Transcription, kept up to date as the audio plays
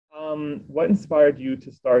What inspired you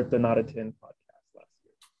to start the Not a 10 podcast last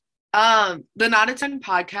year? The Not a 10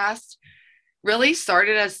 podcast really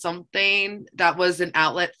started as something that was an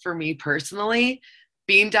outlet for me personally.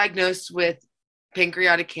 Being diagnosed with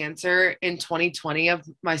pancreatic cancer in 2020 of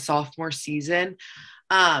my sophomore season,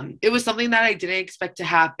 it was something that I didn't expect to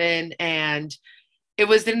happen. And it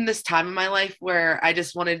was in this time in my life where I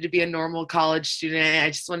just wanted to be a normal college student. I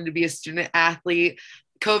just wanted to be a student athlete.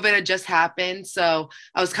 COVID had just happened. So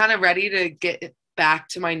I was kind of ready to get back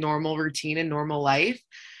to my normal routine and normal life.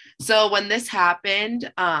 So when this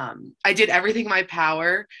happened, I did everything in my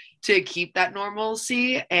power to keep that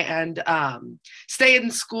normalcy and stay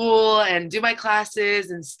in school and do my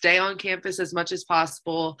classes and stay on campus as much as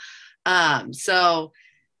possible. So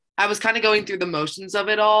I was kind of going through the motions of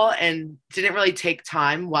it all and didn't really take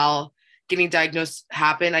time while getting diagnosed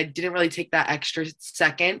happened. I didn't really take that extra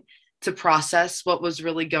second to process what was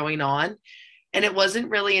really going on. And it wasn't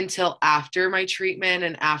really until after my treatment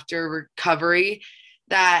and after recovery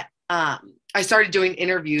that I started doing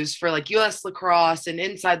interviews for like US Lacrosse and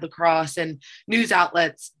Inside Lacrosse and news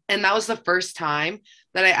outlets. And that was the first time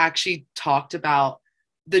that I actually talked about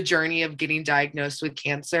the journey of getting diagnosed with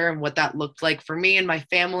cancer and what that looked like for me and my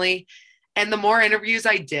family. And the more interviews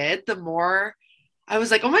I did, the more I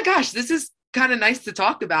was like, oh my gosh, this is kind of nice to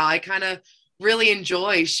talk about. I kind of really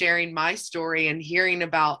enjoy sharing my story and hearing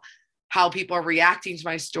about how people are reacting to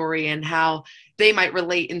my story and how they might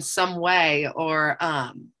relate in some way or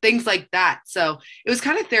things like that. So it was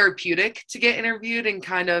kind of therapeutic to get interviewed and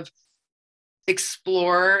kind of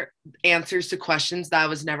explore answers to questions that I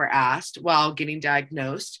was never asked while getting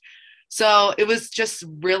diagnosed. So it was just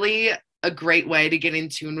really a great way to get in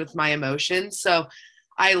tune with my emotions. So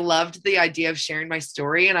I loved the idea of sharing my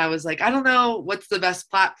story. And I was like, I don't know what's the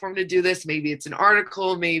best platform to do this. Maybe it's an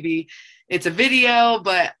article, maybe it's a video,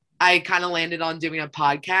 but I kind of landed on doing a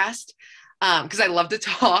podcast because I love to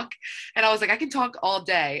talk. And I was like, I can talk all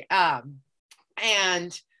day.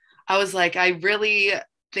 And I was like, I really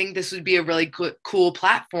think this would be a really cool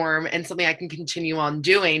platform and something I can continue on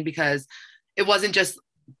doing because it wasn't just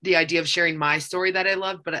the idea of sharing my story that I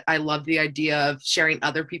loved, but I love the idea of sharing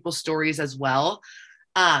other people's stories as well.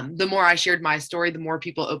 The more I shared my story, the more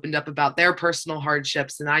people opened up about their personal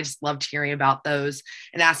hardships. And I just loved hearing about those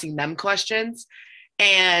and asking them questions.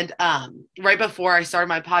 And right before I started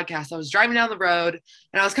my podcast, I was driving down the road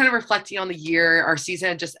and I was kind of reflecting on the year. Our season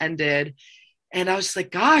had just ended. And I was just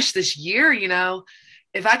like, gosh, this year,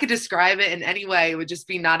 if I could describe it in any way, it would just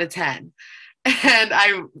be not a 10. And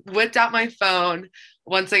I whipped out my phone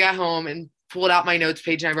once I got home and pulled out my notes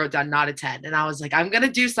page and I wrote down not a 10. And I was like, I'm going to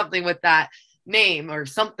do something with that name or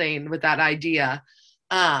something with that idea.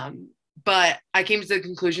 But I came to the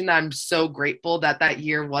conclusion that I'm so grateful that that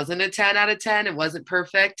year wasn't a 10 out of 10. It wasn't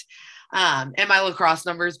perfect. And my lacrosse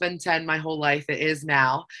number has been 10 my whole life. It is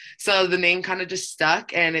now. So the name kind of just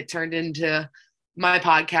stuck and it turned into my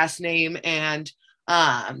podcast name. And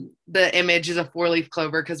the image is a 4-leaf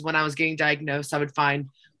clover because when I was getting diagnosed, I would find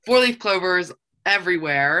 4-leaf clovers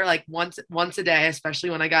everywhere, like once a day,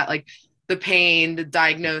 especially when I got like the pain, the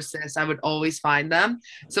diagnosis, I would always find them.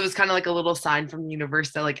 So it was kind of like a little sign from the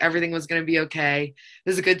universe that like everything was going to be okay. It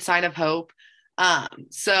was a good sign of hope.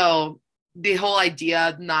 So the whole idea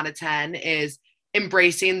of not a 10 is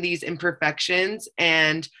embracing these imperfections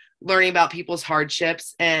and learning about people's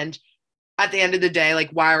hardships. And at the end of the day,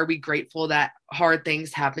 like, why are we grateful that hard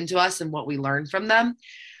things happen to us and what we learn from them?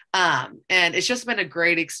 And it's just been a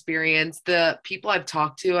great experience. The people I've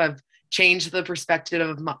talked to have changed the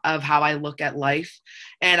perspective of how I look at life.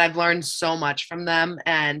 And I've learned so much from them.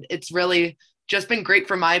 And it's really just been great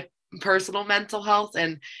for my personal mental health.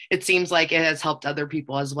 And it seems like it has helped other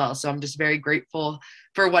people as well. So I'm just very grateful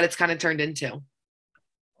for what it's kind of turned into.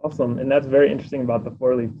 Awesome. And that's very interesting about the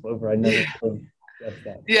 4-leaf clover. I never would have guessed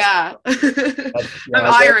that. Yeah. Yeah,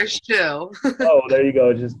 I'm Irish too. Oh, there you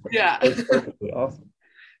go. Just Yeah. That's perfectly awesome.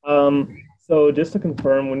 So just to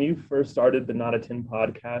confirm, when you first started the Not a 10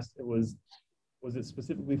 podcast, was it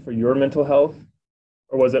specifically for your mental health,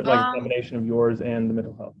 or was it like a combination of yours and the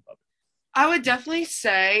mental health of others? I would definitely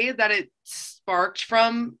say that it sparked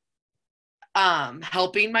from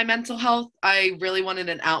helping my mental health. I really wanted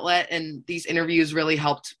an outlet, and these interviews really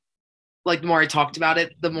helped. Like the more I talked about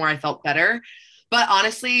it, the more I felt better. But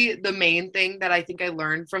honestly, the main thing that I think I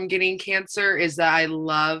learned from getting cancer is that I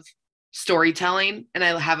love storytelling and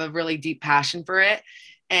I have a really deep passion for it.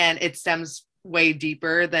 And it stems way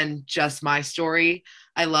deeper than just my story.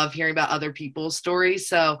 I love hearing about other people's stories.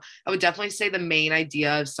 So I would definitely say the main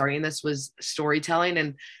idea of starting this was storytelling.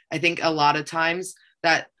 And I think a lot of times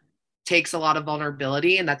that takes a lot of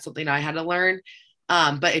vulnerability, and that's something I had to learn.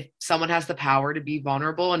 But if someone has the power to be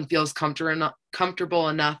vulnerable and feels comfortable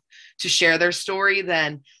enough to share their story,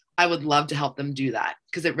 then I would love to help them do that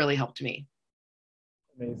because it really helped me.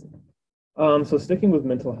 Amazing. So sticking with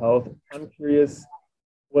mental health, I'm curious,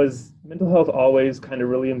 was mental health always kind of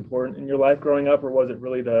really important in your life growing up, or was it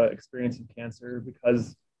really the experience of cancer?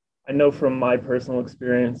 Because I know from my personal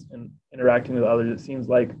experience and interacting with others, it seems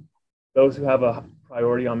like those who have a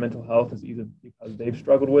priority on mental health is either because they've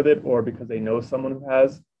struggled with it or because they know someone who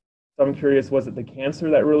has. So I'm curious, was it the cancer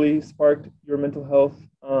that really sparked your mental health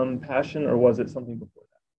passion, or was it something before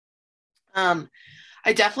that?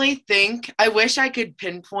 I definitely think I wish I could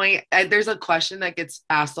pinpoint. There's a question that gets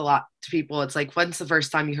asked a lot to people. It's like, when's the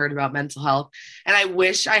first time you heard about mental health? And I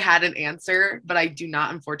wish I had an answer, but I do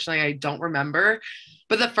not. Unfortunately, I don't remember.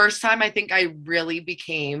 But the first time I think I really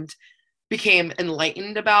became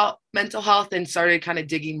enlightened about mental health and started kind of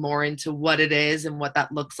digging more into what it is and what that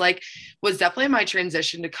looks like was definitely my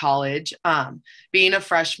transition to college. Being a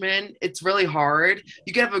freshman, it's really hard.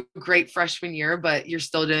 You can have a great freshman year, but you're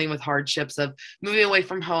still dealing with hardships of moving away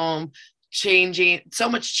from home, changing. So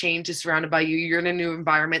much change is surrounded by you. You're in a new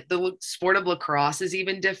environment. The sport of lacrosse is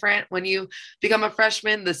even different when you become a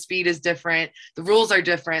freshman. The speed is different. The rules are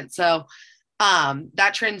different. So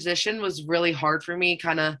that transition was really hard for me,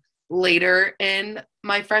 kind of later in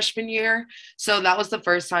my freshman year. So that was the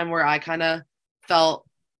first time where I kind of felt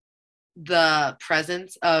the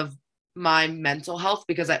presence of my mental health,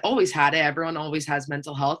 because I always had it. Everyone always has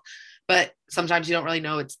mental health, but sometimes you don't really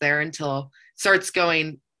know it's there until it starts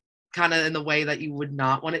going kind of in the way that you would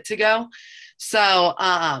not want it to go. So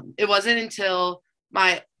it wasn't until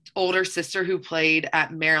my older sister, who played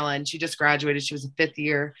at Maryland, she just graduated, she was a fifth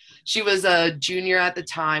year, she was a junior at the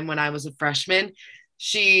time when I was a freshman.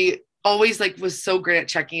 She always was so great at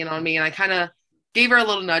checking in on me. And I kind of gave her a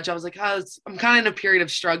little nudge. I was like, oh, I'm kind of in a period of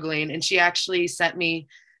struggling. And she actually sent me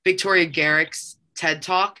Victoria Garrick's TED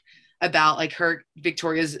Talk about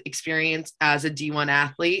Victoria's experience as a D1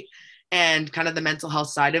 athlete and kind of the mental health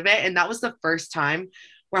side of it. And that was the first time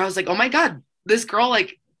where I was like, oh my God, this girl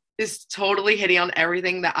is totally hitting on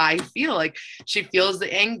everything that I feel. Like, she feels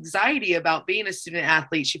the anxiety about being a student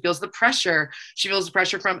athlete. She feels the pressure. She feels the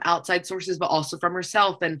pressure from outside sources, but also from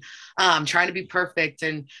herself, and trying to be perfect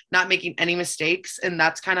and not making any mistakes. And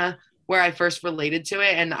that's kind of where I first related to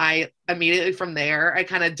it. And I immediately from there, I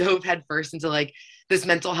kind of dove headfirst into this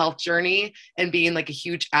mental health journey and being a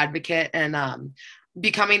huge advocate and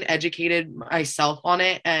becoming educated myself on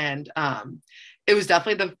it. And it was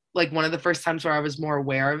definitely one of the first times where I was more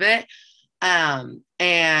aware of it.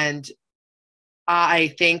 And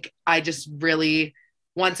I think I just really,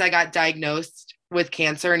 once I got diagnosed with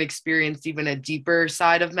cancer and experienced even a deeper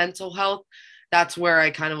side of mental health, that's where I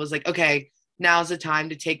kind of was like, okay, now's the time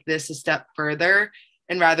to take this a step further.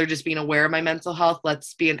 And rather just being aware of my mental health,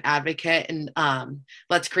 let's be an advocate and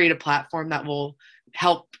let's create a platform that will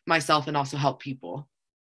help myself and also help people.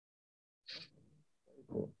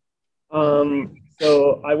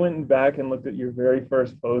 So I went back and looked at your very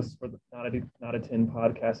first post for the Not a 10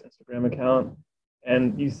 podcast Instagram account.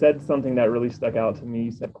 And you said something that really stuck out to me.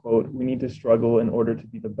 You said, quote, "We need to struggle in order to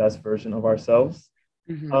be the best version of ourselves."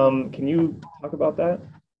 Mm-hmm. Can you talk about that?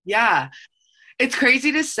 Yeah, it's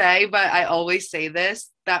crazy to say, but I always say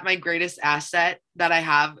this, that my greatest asset that I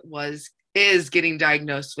have is getting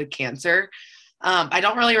diagnosed with cancer. I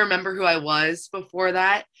don't really remember who I was before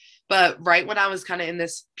that, but right when I was kind of in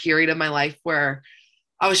this period of my life where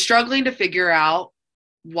I was struggling to figure out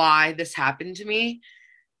why this happened to me,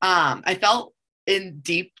 I felt in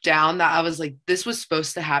deep down that I was like, this was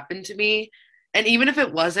supposed to happen to me. And even if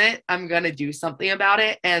it wasn't, I'm going to do something about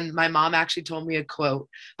it. And my mom actually told me a quote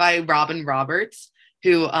by Robin Roberts,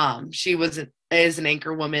 who is an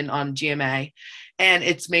anchor woman on GMA. And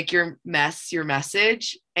it's "Make your mess your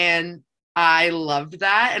message." And I loved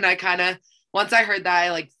that. And I kind of, once I heard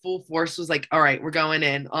that, I full force was like, all right, we're going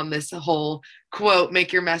in on this whole quote,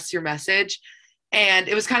 "Make your mess your message." And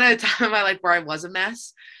it was kind of a time in my life where I was a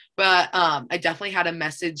mess, but I definitely had a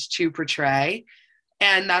message to portray.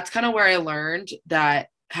 And that's kind of where I learned that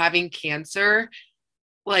having cancer,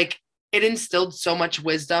 it instilled so much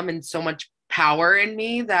wisdom and so much power in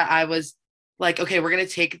me that I was like, okay, we're going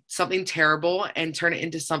to take something terrible and turn it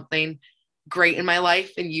into something great in my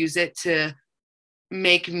life and use it to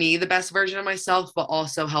make me the best version of myself, but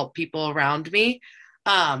also help people around me.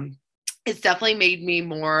 It's definitely made me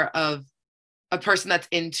more of a person that's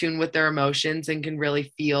in tune with their emotions and can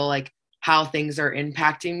really feel how things are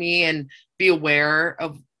impacting me and be aware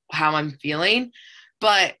of how I'm feeling.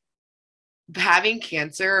 But having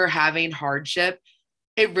cancer or having hardship,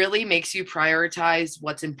 it really makes you prioritize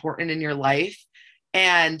what's important in your life.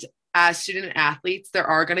 And as student athletes, there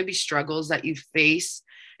are going to be struggles that you face,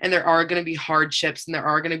 and there are going to be hardships, and there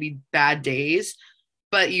are going to be bad days,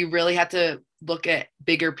 but you really have to look at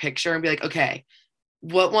bigger picture and be like, okay,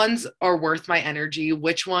 what ones are worth my energy?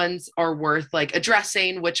 Which ones are worth like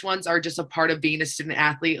addressing? Which ones are just a part of being a student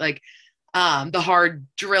athlete? Like the hard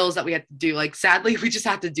drills that we have to do, like sadly we just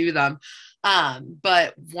have to do them.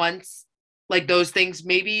 But once like those things,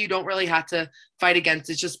 maybe you don't really have to fight against,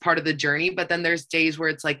 it's just part of the journey. But then there's days where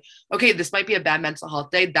it's like, okay, this might be a bad mental health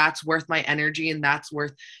day. That's worth my energy, and that's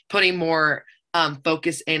worth putting more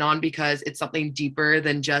focus in on, because it's something deeper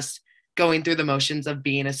than just going through the motions of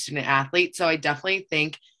being a student athlete. So I definitely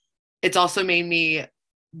think it's also made me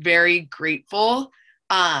very grateful.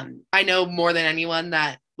 I know more than anyone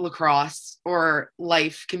that lacrosse or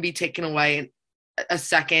life can be taken away in a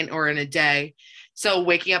second or in a day. So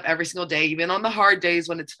waking up every single day, even on the hard days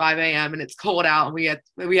when it's 5 a.m. and it's cold out and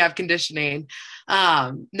we have conditioning,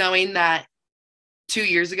 knowing that 2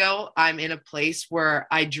 years ago, I'm in a place where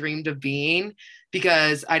I dreamed of being,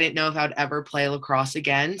 because I didn't know if I would ever play lacrosse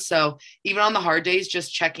again. So even on the hard days,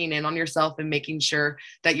 just checking in on yourself and making sure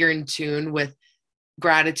that you're in tune with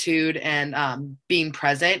gratitude and being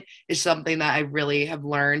present is something that I really have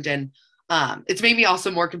learned. And it's made me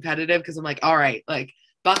also more competitive, because I'm like, all right, like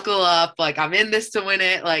buckle up, like I'm in this to win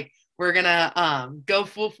it. Like we're gonna go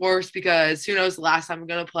full force, because who knows the last time I'm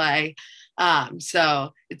gonna play.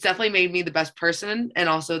 So it's definitely made me the best person and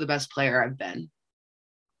also the best player I've been.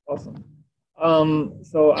 Awesome.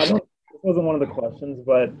 So this wasn't one of the questions,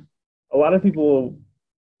 but a lot of people,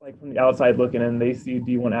 like from the outside looking in, they see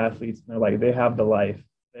D1 athletes and they're like, they have the life.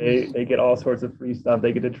 They get all sorts of free stuff.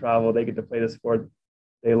 They get to travel. They get to play the sport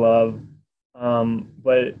they love.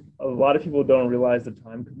 But a lot of people don't realize the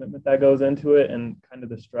time commitment that goes into it, and kind of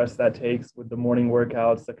the stress that takes with the morning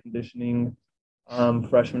workouts, the conditioning.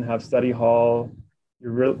 Freshmen have study hall.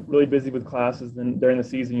 You're really busy with classes. Then during the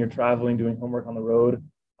season, you're traveling, doing homework on the road.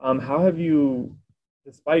 How have you,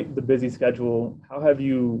 despite the busy schedule, how have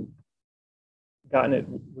you gotten it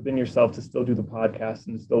within yourself to still do the podcast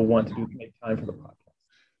and still want to make time for the podcast?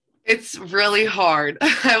 It's really hard.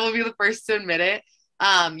 I will be the first to admit it.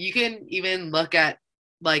 You can even look at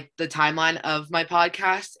like the timeline of my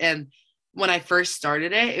podcast. And when I first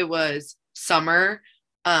started it, it was summer.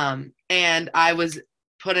 And I was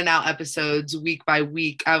putting out episodes week by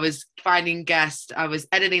week. I was finding guests. I was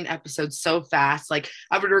editing episodes so fast. Like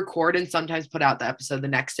I would record and sometimes put out the episode the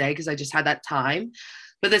next day, because I just had that time.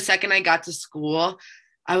 But the second I got to school,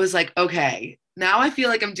 I was like, okay, now I feel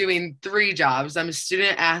like I'm doing 3 jobs. I'm a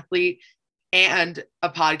student athlete and a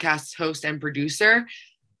podcast host and producer.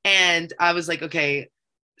 And I was like, okay,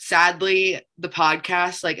 sadly, the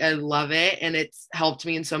podcast, like I love it and it's helped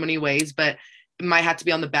me in so many ways, but it might have to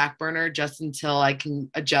be on the back burner just until I can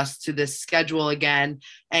adjust to this schedule again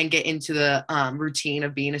and get into the routine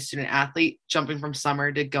of being a student athlete, jumping from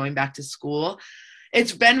summer to going back to school.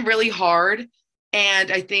 It's been really hard.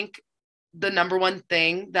 And I think the number one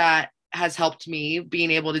thing that has helped me being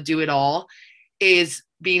able to do it all is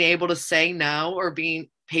being able to say no, or being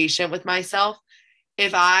patient with myself.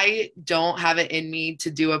 If I don't have it in me to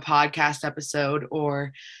do a podcast episode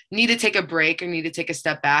or need to take a break or need to take a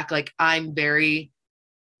step back, like I'm very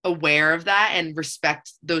aware of that and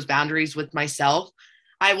respect those boundaries with myself.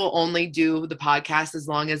 I will only do the podcast as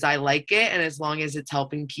long as I like it and as long as it's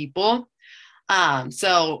helping people.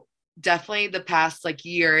 So definitely the past like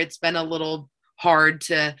year, it's been a little hard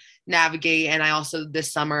to navigate. And I also,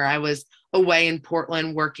 this summer, I was away in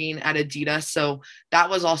Portland working at Adidas. So that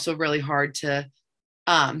was also really hard to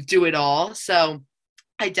do it all. So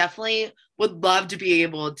I definitely would love to be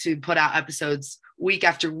able to put out episodes week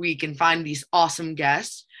after week and find these awesome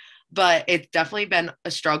guests. But it's definitely been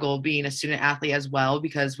a struggle being a student athlete as well,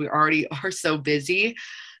 because we already are so busy.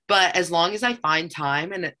 But as long as I find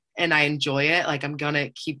time and I enjoy it, like I'm going to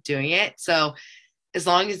keep doing it. So as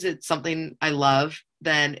long as it's something I love,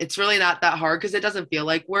 then it's really not that hard, because it doesn't feel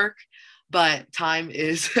like work. But time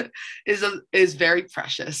is very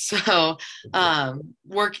precious. So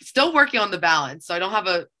still working on the balance. So I don't have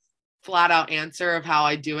a flat out answer of how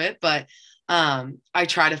I do it, but I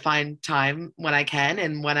try to find time when I can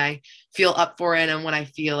and when I feel up for it and when I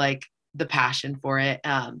feel like the passion for it,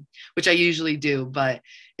 which I usually do, but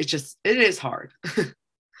it is hard. Okay.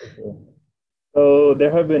 So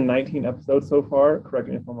there have been 19 episodes so far. Correct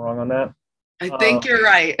me if I'm wrong on that. I think you're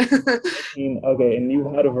right. Okay, and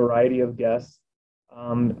you've had a variety of guests.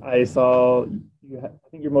 I saw I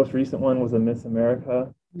think your most recent one was a Miss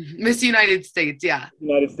America. Miss United States, yeah.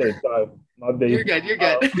 United States, sorry. My bad. You're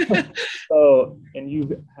good. So, and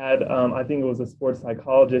you've had, I think it was a sports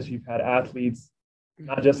psychologist, you've had athletes.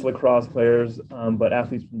 not just lacrosse players, but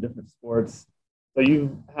athletes from different sports. So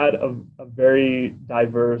you've had a very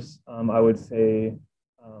diverse, I would say,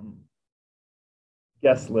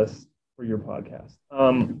 guest list for your podcast.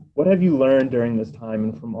 What have you learned during this time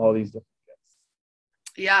and from all these different guests?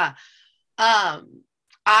 Yeah.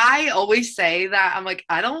 I always say that I'm like,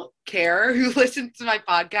 I don't care who listens to my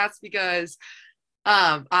podcast because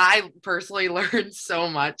I personally learned so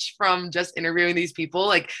much from just interviewing these people.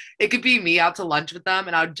 Like it could be me out to lunch with them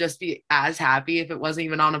and I would just be as happy if it wasn't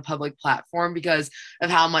even on a public platform because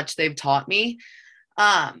of how much they've taught me.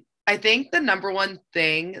 I think the number one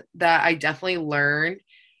thing that I definitely learned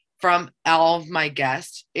from all of my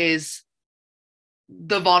guests is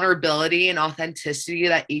the vulnerability and authenticity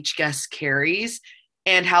that each guest carries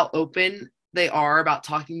and how open they are about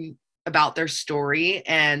talking about their story.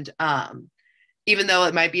 And even though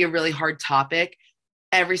it might be a really hard topic,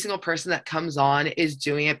 every single person that comes on is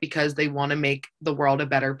doing it because they want to make the world a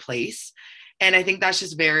better place. And I think that's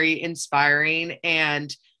just very inspiring.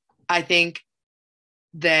 And I think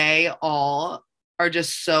they all are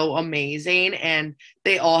just so amazing and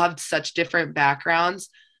they all have such different backgrounds.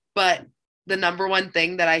 But the number one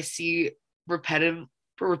thing that I see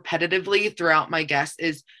repetitively throughout my guests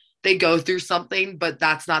is they go through something, but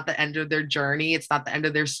that's not the end of their journey. It's not the end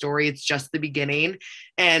of their story. It's just the beginning.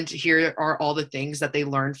 And here are all the things that they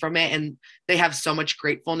learned from it. And they have so much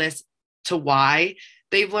gratefulness to why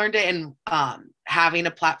they've learned it. And having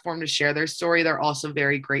a platform to share their story, they're also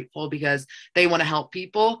very grateful because they want to help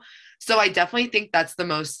people. So I definitely think that's the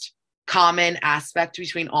most common aspect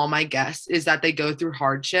between all my guests is that they go through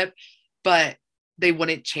hardship, but they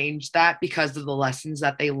wouldn't change that because of the lessons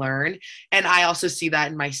that they learn. And I also see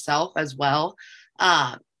that in myself as well.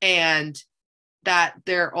 And that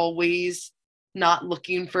they're always not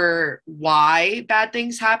looking for why bad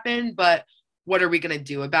things happen, but what are we going to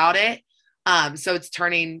do about it? So it's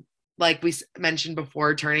turning, like we mentioned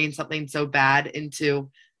before, turning something so bad into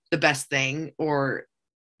the best thing or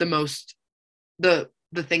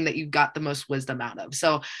the thing that you got the most wisdom out of.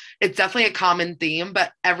 So it's definitely a common theme,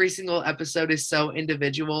 but every single episode is so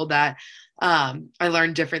individual that I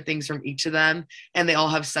learned different things from each of them, and they all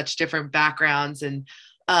have such different backgrounds and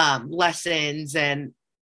lessons and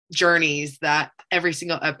journeys that every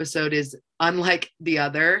single episode is unlike the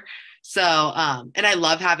other. So, and I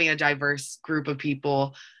love having a diverse group of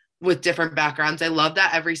people with different backgrounds. I love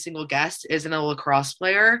that every single guest isn't a lacrosse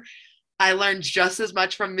player. I learned just as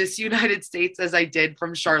much from Miss United States as I did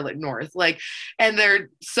from Charlotte North. Like, and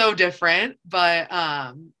they're so different, but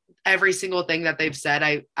every single thing that they've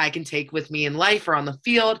said, I can take with me in life or on the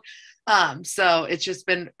field. So it's just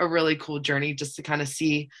been a really cool journey just to kind of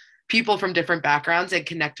see people from different backgrounds and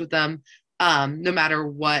connect with them, no matter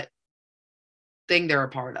what thing they're a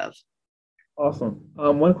part of. Awesome.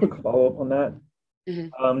 One quick follow-up on that.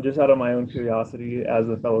 Mm-hmm. Just out of my own curiosity as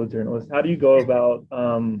a fellow journalist, how do you go about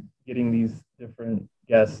getting these different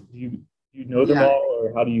guests? Do you know them all,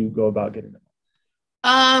 or how do you go about getting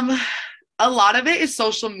them? A lot of it is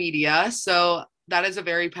social media, so that is a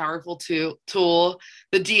very powerful tool.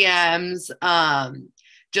 The DMs,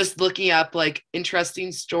 just looking up like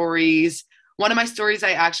interesting stories. One of my stories,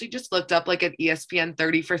 I actually just looked up like an ESPN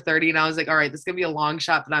 30 for 30, and I was like, all right, this is gonna be a long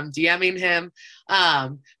shot, but I'm DMing him,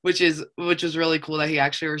 which is really cool that he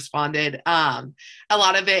actually responded. A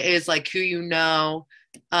lot of it is like who you know,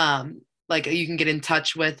 like you can get in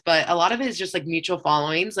touch with, but a lot of it is just like mutual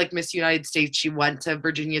followings. Like Miss United States, she went to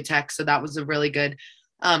Virginia Tech, so that was a really good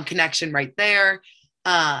connection right there.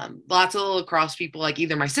 Lots of lacrosse people, like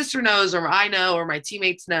either my sister knows or I know or my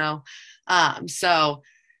teammates know. So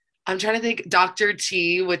I'm trying to think. Dr.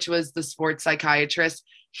 T, which was the sports psychiatrist,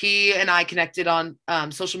 he and I connected on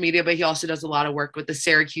social media, but he also does a lot of work with the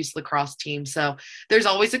Syracuse lacrosse team. So there's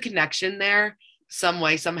always a connection there some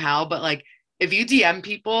way, somehow. But like if you DM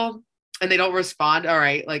people and they don't respond, all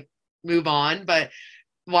right, like move on. But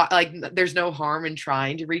like there's no harm in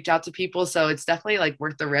trying to reach out to people. So it's definitely like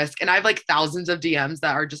worth the risk. And I have like thousands of DMs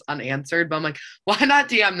that are just unanswered, but I'm like, why not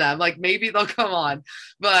DM them? Like maybe they'll come on.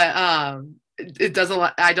 But it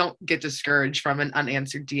doesn't, I don't get discouraged from an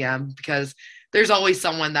unanswered DM because there's always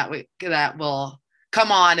someone that will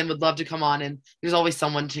come on and would love to come on. And there's always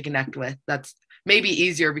someone to connect with. That's maybe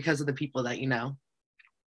easier because of the people that you know.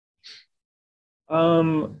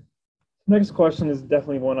 Next question is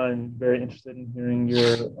definitely one I'm very interested in hearing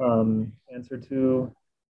your answer to.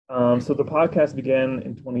 So the podcast began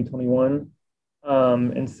in 2021.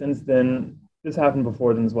 And since then, this happened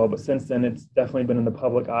before then as well, but since then, it's definitely been in the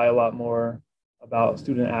public eye a lot more about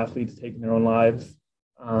student athletes taking their own lives.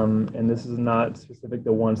 And this is not specific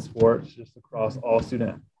to one sport, it's just across all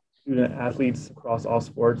student athletes across all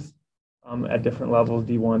sports. at different levels,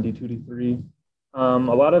 D1, D2, D3.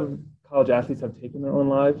 A lot of college athletes have taken their own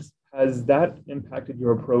lives. Has that impacted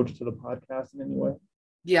your approach to the podcast in any way?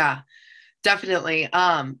 Yeah, definitely.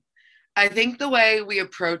 I think the way we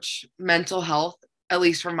approach mental health, at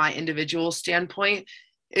least from my individual standpoint,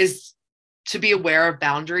 is to be aware of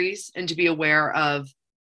boundaries and to be aware of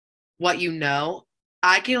what you know.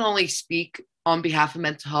 I can only speak on behalf of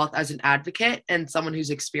mental health as an advocate and someone who's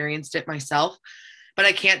experienced it myself, but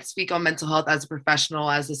I can't speak on mental health as a professional,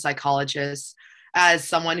 as a psychologist, as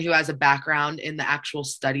someone who has a background in the actual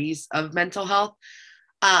studies of mental health.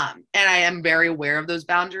 And I am very aware of those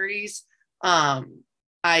boundaries. I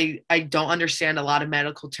don't understand a lot of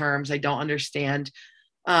medical terms. I don't understand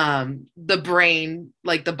the brain,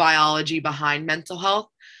 like the biology behind mental health.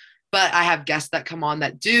 But I have guests that come on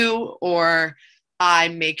that do, or I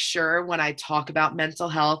make sure when I talk about mental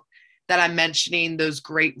health that I'm mentioning those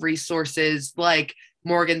great resources like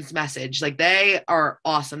Morgan's Message. Like they are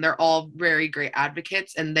awesome. They're all very great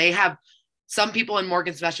advocates, and they have some people in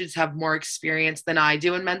Morgan's Message have more experience than I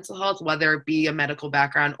do in mental health, whether it be a medical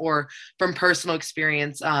background or from personal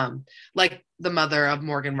experience. Like the mother of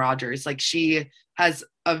Morgan Rogers, like she has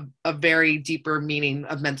a very deeper meaning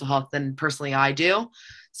of mental health than personally I do.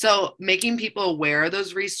 So making people aware of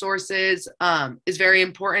those resources is very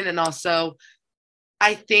important. And also,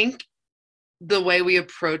 I think the way we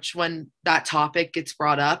approach when that topic gets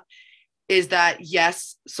brought up is that,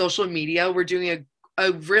 yes, social media, we're doing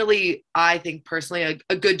a really, I think personally,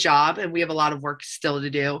 a good job, and we have a lot of work still to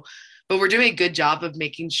do, but we're doing a good job of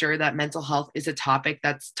making sure that mental health is a topic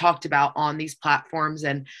that's talked about on these platforms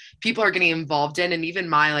and people are getting involved in. And even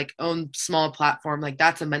my like own small platform, like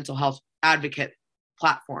that's a mental health advocate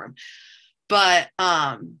platform. But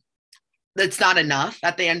that's not enough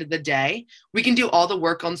at the end of the day. We can do all the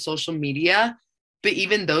work on social media, but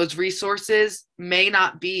even those resources may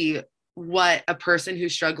not be what a person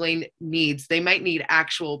who's struggling needs. They might need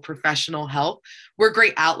actual professional help. We're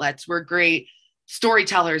great outlets. We're great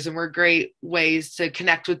storytellers, and we're great ways to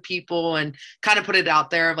connect with people and kind of put it out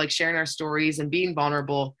there of like sharing our stories and being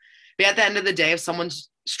vulnerable. But at the end of the day, if someone's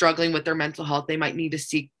struggling with their mental health, they might need to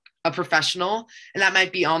seek a professional, and that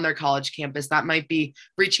might be on their college campus. That might be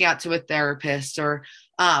reaching out to a therapist or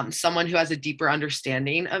someone who has a deeper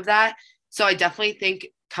understanding of that. So I definitely think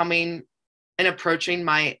coming and approaching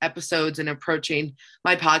my episodes and approaching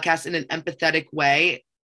my podcast in an empathetic way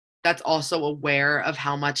that's also aware of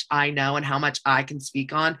how much I know and how much I can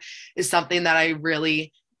speak on is something that I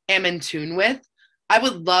really am in tune with. I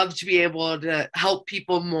would love to be able to help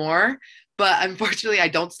people more, but unfortunately I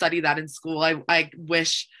don't study that in school. I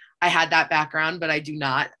wish I had that background, but I do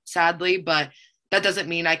not, sadly. But that doesn't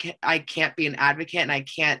mean I can't be an advocate and I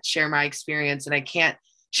can't share my experience and I can't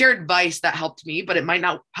share advice that helped me, but it might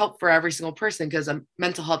not help for every single person because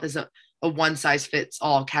mental health is a one size fits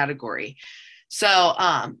all category. So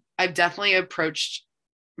I've definitely approached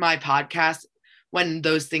my podcast when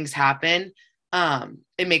those things happen.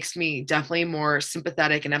 It makes me definitely more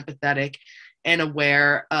sympathetic and empathetic and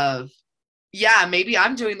aware of, yeah, maybe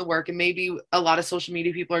I'm doing the work and maybe a lot of social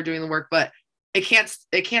media people are doing the work, but it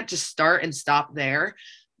can't just start and stop there.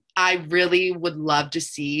 I really would love to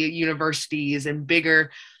see universities and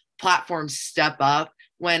bigger platforms step up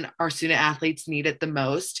when our student athletes need it the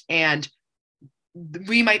most. And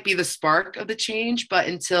we might be the spark of the change, but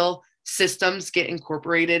until systems get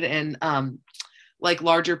incorporated and like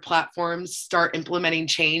larger platforms start implementing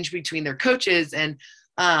change between their coaches and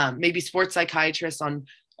maybe sports psychiatrists on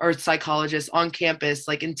or psychologists on campus,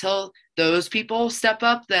 like until those people step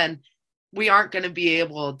up, then we aren't going to be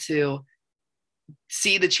able to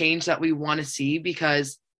see the change that we want to see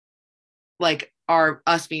because like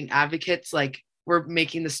us being advocates, like we're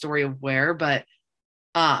making the story aware, but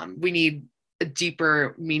we need a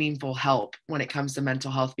deeper, meaningful help when it comes to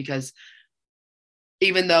mental health, because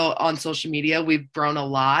even though on social media we've grown a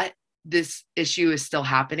lot, this issue is still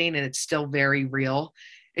happening and it's still very real.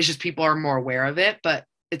 It's just people are more aware of it, but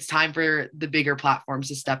it's time for the bigger platforms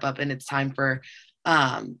to step up, and it's time for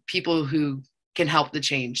people who can help the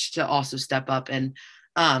change to also step up and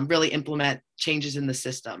really implement changes in the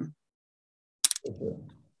system.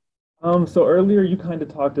 So earlier you kind of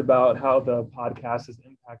talked about how the podcast has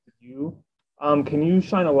impacted you. Can you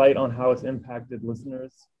shine a light on how it's impacted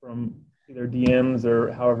listeners from either DMs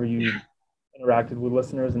or however you interacted with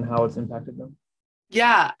listeners and how it's impacted them?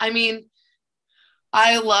 Yeah, I mean,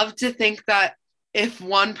 I love to think that if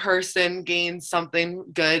one person gains something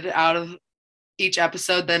good out of each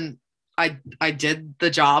episode, then I did the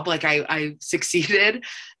job. Like I succeeded,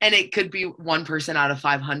 and it could be one person out of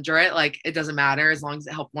 500. Like it doesn't matter as long as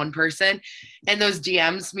it helped one person. And those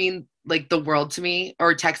DMs mean like the world to me,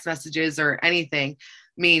 or text messages or anything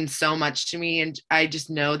means so much to me. And I just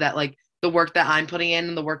know that like the work that I'm putting in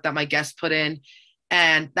and the work that my guests put in,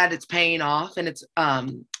 and that it's paying off, and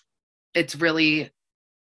it's really,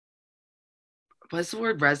 what's the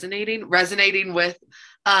word, resonating with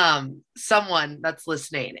someone that's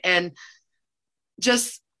listening. And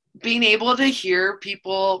just being able to hear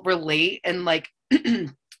people relate and like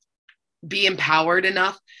be empowered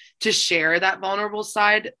enough to share that vulnerable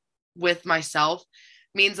side with myself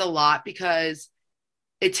means a lot, because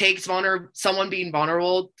it takes someone being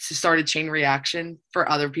vulnerable to start a chain reaction for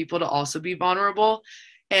other people to also be vulnerable.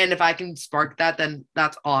 And if I can spark that, then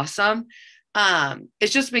that's awesome.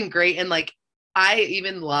 It's just been great. And like, I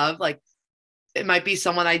even love, like, it might be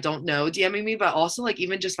someone I don't know DMing me, but also like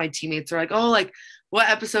even just my teammates are like, oh, like what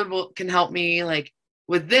episode can help me like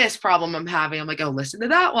with this problem I'm having. I'm like, oh, listen to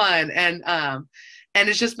that one. And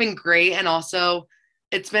it's just been great. And also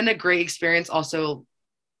it's been a great experience also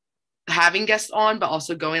having guests on, but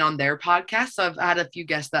also going on their podcast. So I've had a few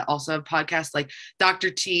guests that also have podcasts, like Dr.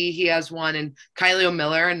 T, he has one, and Kylie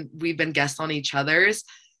O'Miller, and we've been guests on each other's.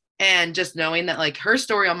 And just knowing that like her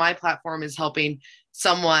story on my platform is helping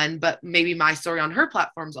someone, but maybe my story on her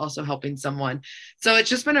platform is also helping someone. So it's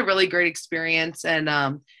just been a really great experience.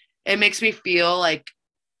 And it makes me feel like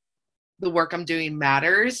the work I'm doing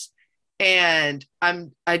matters. And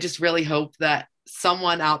I just really hope that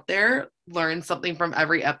someone out there learns something from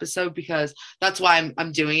every episode, because that's why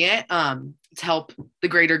I'm doing it, to help the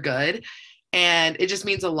greater good. And it just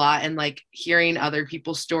means a lot. And like hearing other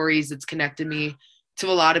people's stories, it's connected me to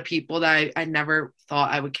a lot of people that I never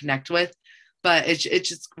thought I would connect with. But it's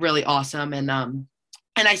just really awesome. And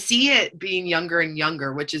I see it being younger and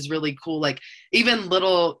younger, which is really cool. Like even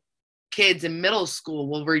little kids in middle school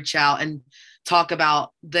will reach out and talk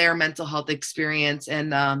about their mental health experience.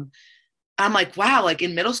 And I'm like, wow, like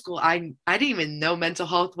in middle school, I didn't even know mental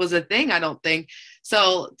health was a thing, I don't think.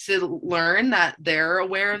 So to learn that they're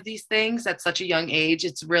aware of these things at such a young age,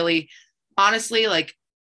 it's really, honestly, like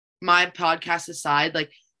my podcast aside,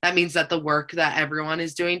 like that means that the work that everyone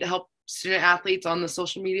is doing to help student athletes on the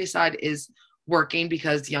social media side is working,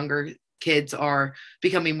 because younger kids are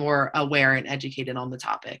becoming more aware and educated on the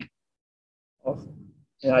topic. Awesome.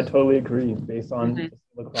 Yeah, I totally agree. Based on the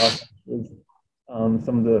lacrosse,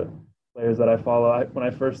 some of the players that I follow, when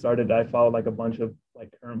I first started, I followed like a bunch of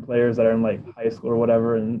like current players that are in like high school or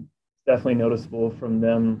whatever, and it's definitely noticeable from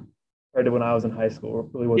them compared to when I was in high school. It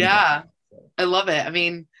really wasn't. Yeah, I love it. I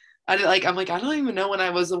mean, I'm like, I don't even know when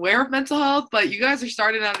I was aware of mental health, but you guys are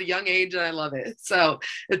starting at a young age, and I love it. So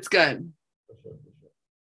it's good. For sure, for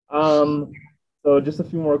sure. So just a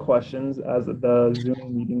few more questions as the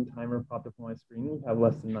Zoom meeting timer popped up on my screen. We have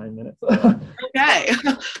less than 9 minutes. Okay,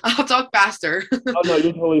 I'll talk faster. Oh no,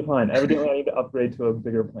 you're totally fine. Evidently, I need to upgrade to a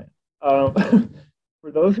bigger plan.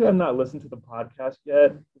 For those who have not listened to the podcast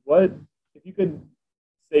yet, what if you could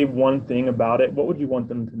say one thing about it? What would you want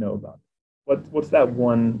them to know about it? What's that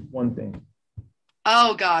one thing?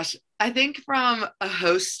 Oh gosh, I think from a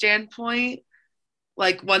host standpoint,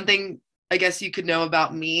 like one thing I guess you could know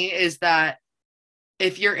about me is that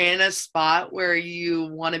if you're in a spot where you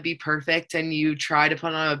want to be perfect and you try to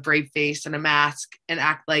put on a brave face and a mask and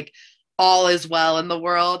act like all is well in the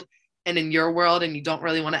world and in your world, and you don't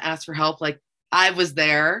really want to ask for help, like I was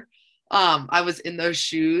there. I was in those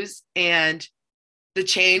shoes, and the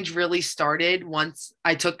change really started once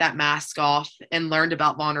I took that mask off and learned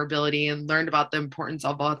about vulnerability and learned about the importance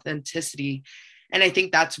of authenticity. And I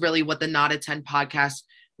think that's really what the Not a 10 podcast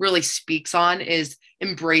really speaks on, is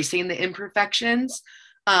embracing the imperfections.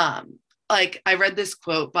 Like I read this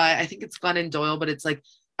quote by, I think it's Glennon Doyle, but it's like,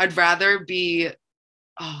 I'd rather be,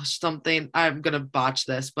 something, I'm going to botch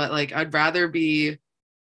this, but like, I'd rather be,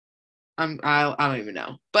 I don't even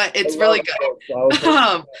know, but it's really good. You're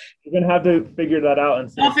going to have to figure that out.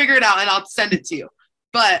 And I'll figure it out and I'll send it to you.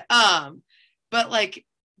 But like,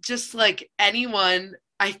 just like anyone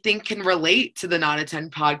I think can relate to the Not a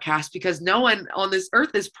 10 podcast, because no one on this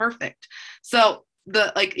earth is perfect. So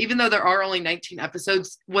even though there are only 19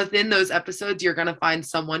 episodes, within those episodes, you're going to find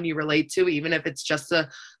someone you relate to, even if it's just a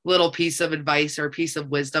little piece of advice or a piece of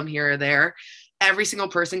wisdom here or there. Every single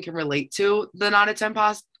person can relate to the Not a 10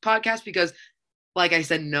 podcast, because like I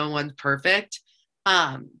said, no one's perfect.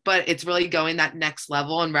 But it's really going that next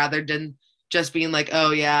level, and rather than just being like,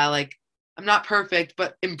 oh yeah, like I'm not perfect,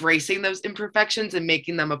 but embracing those imperfections and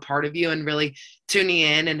making them a part of you, and really tuning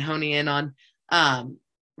in and honing in on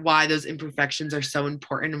why those imperfections are so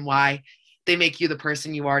important and why they make you the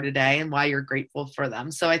person you are today and why you're grateful for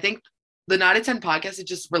them. So I think the Not a 10 podcast is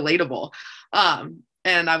just relatable.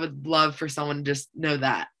 And I would love for someone to just know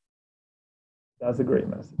that. That's a great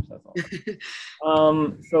message. That's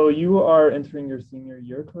awesome. So you are entering your senior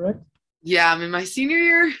year, correct? Yeah, I'm in my senior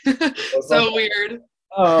year. So weird.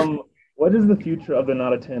 Um, what is the future of the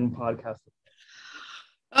Not a 10 podcast?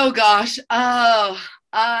 Oh gosh. Oh,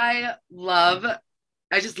 I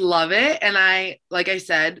just love it. And like I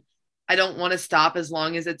said, I don't want to stop as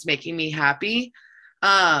long as it's making me happy.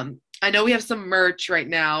 I know we have some merch right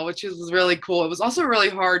now, which is really cool. It was also really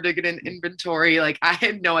hard to get an inventory. Like I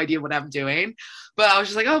had no idea what I'm doing, but I was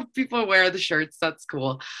just like, oh, people wear the shirts. That's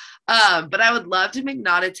cool. But I would love to make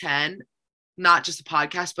Not a 10, not just a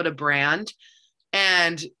podcast, but a brand,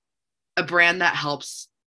 and a brand that helps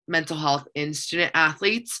mental health in student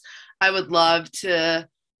athletes. I would love to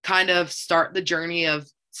kind of start the journey of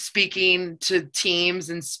speaking to teams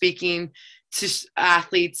and speaking to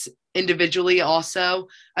athletes individually also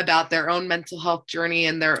about their own mental health journey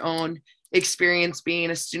and their own experience being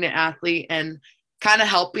a student athlete, and kind of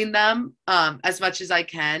helping them as much as I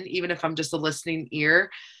can, even if I'm just a listening ear.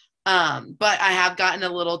 But I have gotten a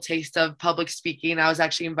little taste of public speaking. I was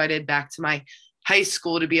actually invited back to my high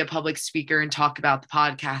school to be a public speaker and talk about the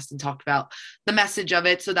podcast and talk about the message of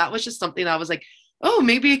it. So that was just something I was like, oh,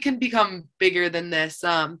 maybe it can become bigger than this.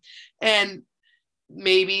 And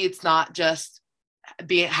maybe it's not just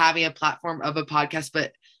having a platform of a podcast,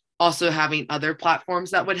 but also having other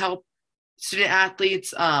platforms that would help student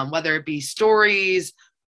athletes, whether it be stories,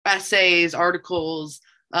 essays, articles,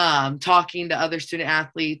 talking to other student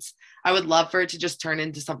athletes. I would love for it to just turn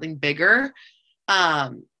into something bigger.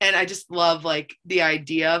 And I just love like the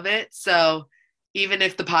idea of it. So even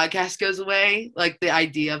if the podcast goes away, like the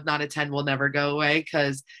idea of Not a 10 will never go away,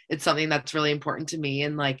 because it's something that's really important to me,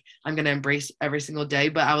 and like I'm going to embrace every single day.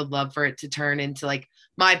 But I would love for it to turn into like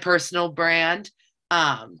my personal brand,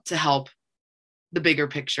 to help the bigger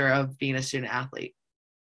picture of being a student athlete.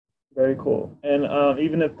 Very cool. And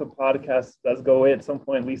even if the podcast does go away at some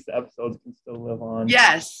point, at least the episodes can still live on.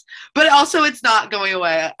 Yes, but also it's not going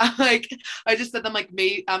away. Like I just said, I'm like,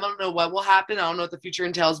 maybe I don't know what will happen. I don't know what the future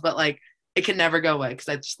entails, but like it can never go away because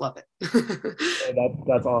I just love it.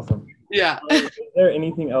 That's awesome. Yeah. Is there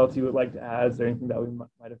anything else you would like to add? Is there anything that we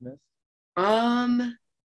might have missed? I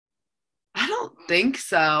don't think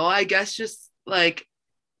so. I guess just like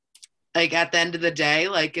at the end of the day,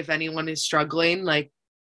 like if anyone is struggling, like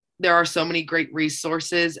there are so many great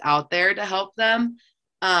resources out there to help them.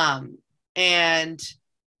 And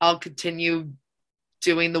I'll continue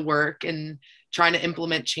doing the work and trying to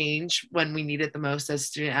implement change when we need it the most as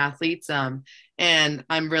student athletes. And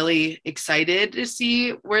I'm really excited to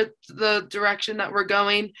see where the direction that we're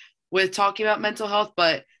going with talking about mental health,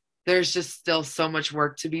 but there's just still so much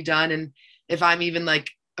work to be done. And if I'm even like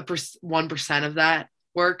 1% of that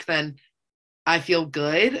work, then I feel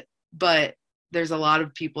good, but there's a lot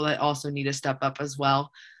of people that also need to step up as well.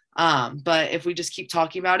 But if we just keep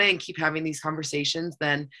talking about it and keep having these conversations,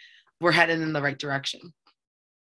 then we're heading in the right direction.